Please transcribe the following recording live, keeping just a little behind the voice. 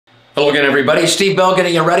Hello again, everybody. Steve Bell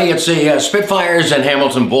getting you ready. It's the Spitfires and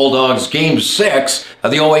Hamilton Bulldogs Game 6 of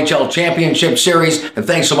the OHL Championship Series. And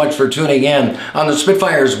thanks so much for tuning in on the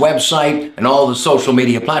Spitfires website and all the social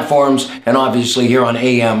media platforms, and obviously here on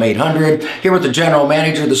AM 800. Here with the general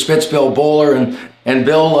manager, the Spits, Bill Bowler. And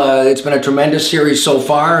Bill, it's been a tremendous series so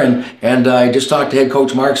far, and I just talked to head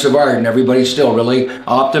coach Marc Savard, and everybody's still really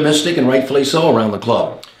optimistic, and rightfully so, around the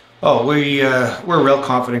club. Oh, we're a real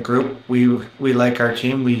confident group. We like our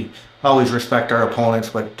team. We always respect our opponents,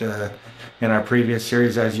 but in our previous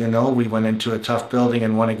series, as you know, we went into a tough building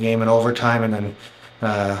and won a game in overtime, and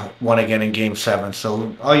then won again in Game 7.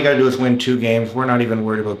 So all you got to do is win 2 games. We're not even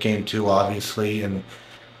worried about Game 2, obviously, and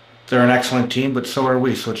they're an excellent team, but so are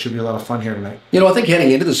we, so it should be a lot of fun here tonight. You know, I think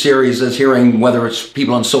heading into the series, as hearing whether it's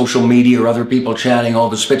people on social media or other people chatting, oh,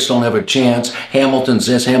 the Spits don't have a chance, Hamilton's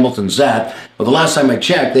this, Hamilton's that. Well, the last time I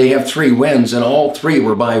checked, they have 3 wins, and all 3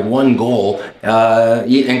 were by 1 goal,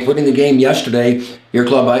 including the game yesterday. Your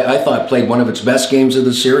club, I thought, played one of its best games of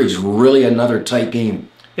the series. Really another tight game.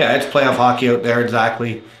 Yeah, it's playoff hockey out there,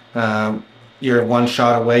 exactly. You're 1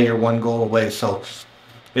 shot away, you're 1 goal away, so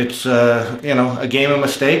it's you know, a game of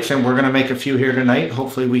mistakes, and we're going to make a few here tonight.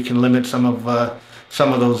 Hopefully we can limit some of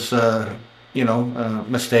those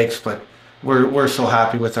mistakes, but we're so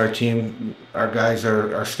happy with our team. Our guys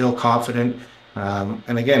are still confident,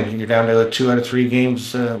 and again, you're down to 2 out of 3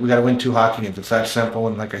 games. We got to win 2 hockey games. It's that simple,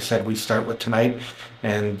 and like I said, we start with tonight,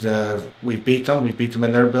 and we beat them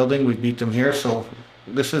in their building, we beat them here, so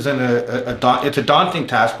this isn't it's a daunting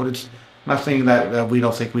task, but it's nothing that we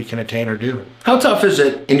don't think we can attain or do. How tough is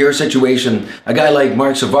it in your situation? A guy like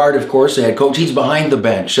Marc Savard, of course, the head coach, he's behind the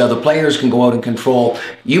bench. The players can go out and control.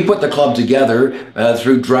 You put the club together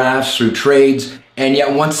through drafts, through trades, and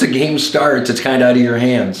yet once the game starts, it's kind of out of your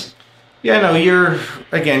hands. Yeah, no,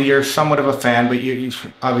 you're somewhat of a fan, but you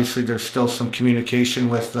obviously there's still some communication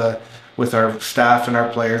with our staff and our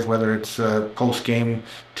players, whether it's post-game,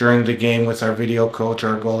 during the game with our video coach,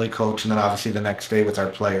 our goalie coach, and then obviously the next day with our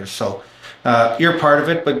players. So you're part of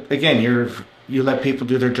it, but again, you let people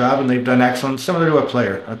do their job, and they've done excellent. Similar to a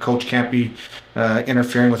player, a coach can't be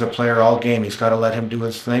interfering with a player all game. He's got to let him do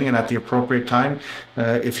his thing, and at the appropriate time,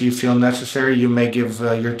 if you feel necessary, you may give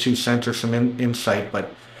your 2 cents or some insight.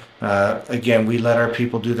 But again, we let our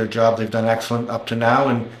people do their job. They've done excellent up to now,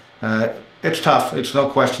 and it's tough. It's no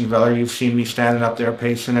question, Veller. You've seen me standing up there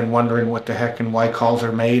pacing and wondering what the heck and why calls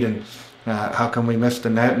are made, and how come we missed the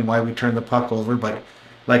net and why we turned the puck over. But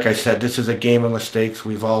like I said, this is a game of mistakes.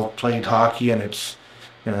 We've all played hockey, and it's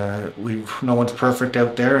no one's perfect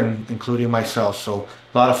out there, and including myself. So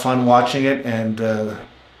a lot of fun watching it, and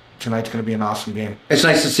tonight's going to be an awesome game. It's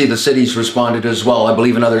nice to see the city's responded as well. I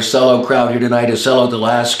believe another sellout crowd here tonight, a sellout the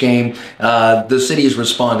last game. The city's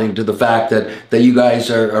responding to the fact that you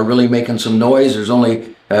guys are really making some noise. There's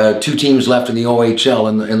only 2 teams left in the OHL,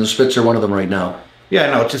 and the Spits are one of them right now.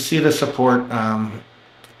 Yeah, no, to see the support,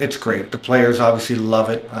 it's great. The players obviously love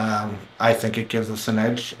it. I think it gives us an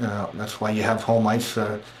edge. That's why you have home ice.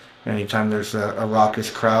 Anytime there's a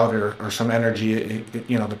raucous crowd or some energy,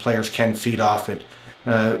 the players can feed off it.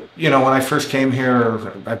 When I first came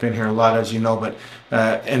here, I've been here a lot, as you know, but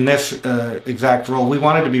in this exact role, we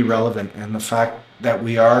wanted to be relevant, and the fact that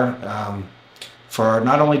we are, for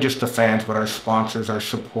not only just the fans, but our sponsors, our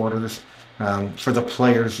supporters, for the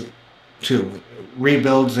players too.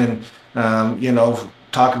 Rebuilds and,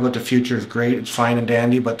 talking about the future is great, it's fine and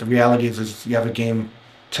dandy, but the reality is you have a game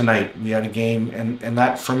tonight. We had a game, and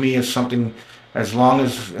that for me is something. As long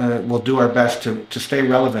as we'll do our best to stay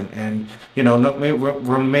relevant, and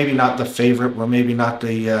we're maybe not the favorite, we're maybe not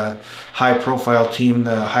the high-profile team,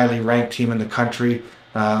 the highly ranked team in the country,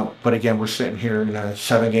 but again, we're sitting here in a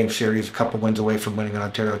 7-game series, a couple wins away from winning an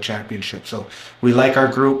Ontario championship. So we like our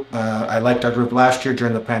group. I liked our group last year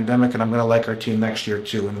during the pandemic, and I'm going to like our team next year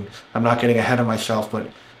too. And I'm not getting ahead of myself, but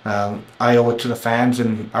I owe it to the fans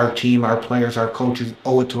and our team, our players, our coaches,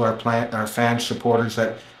 owe it to our fans, supporters,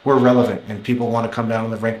 that we're relevant, and people want to come down to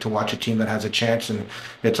the rink to watch a team that has a chance, and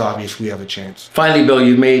it's obvious we have a chance. Finally, Bill,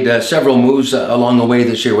 you've made several moves along the way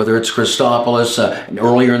this year, whether it's Christopoulos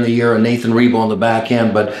earlier in the year and Nathan Rebo on the back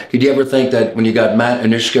end, but did you ever think that when you got Matt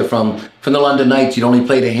Aniszka from the London Knights, you'd only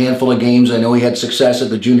played a handful of games? I know he had success at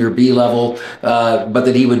the junior B level, but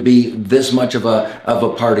that he would be this much of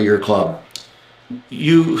a part of your club?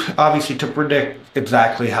 You obviously, to predict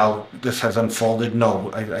exactly how this has unfolded, no,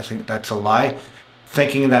 I think that's a lie.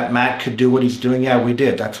 Thinking that Matt could do what he's doing, yeah, we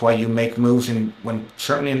did. That's why you make moves, and when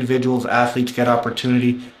certain individuals, athletes get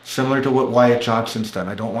opportunity, similar to what Wyatt Johnston's done.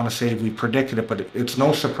 I don't want to say we predicted it, but it's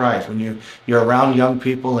no surprise when you're around young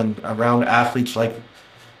people and around athletes like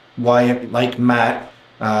Wyatt, like Matt.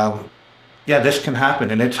 yeah, this can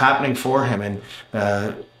happen, and it's happening for him. And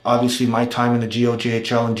obviously, my time in the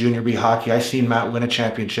GOJHL and Junior B hockey, I've seen Matt win a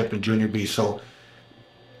championship in Junior B. So,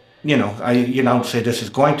 you know, you don't say this is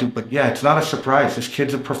going to, but yeah, it's not a surprise. This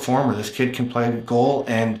kid's a performer. This kid can play goal,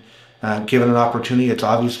 and given an opportunity, it's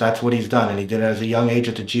obvious that's what he's done. And he did it at a young age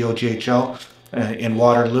at the GOJHL in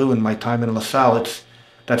Waterloo, and my time in LaSalle.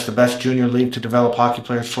 That's the best junior league to develop hockey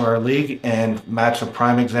players for our league, and Matt's a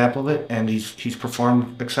prime example of it, and he's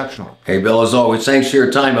performed exceptional. Hey, Bill, as always, thanks for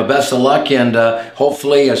your time. Best of luck, and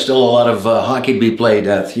hopefully still a lot of hockey to be played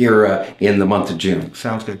here in the month of June.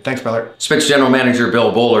 Sounds good. Thanks, Bellert. Spitz General Manager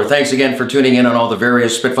Bill Bowler, thanks again for tuning in on all the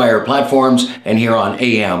various Spitfire platforms and here on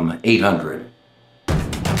AM 800.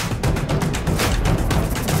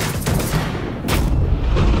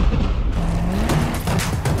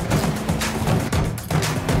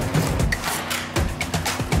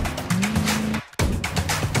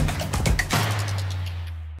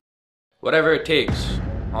 Whatever it takes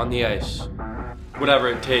on the ice. Whatever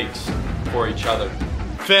it takes for each other.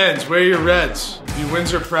 Fans, wear your reds. Be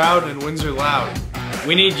Windsor proud and Windsor loud.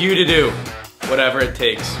 We need you to do whatever it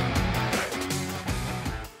takes.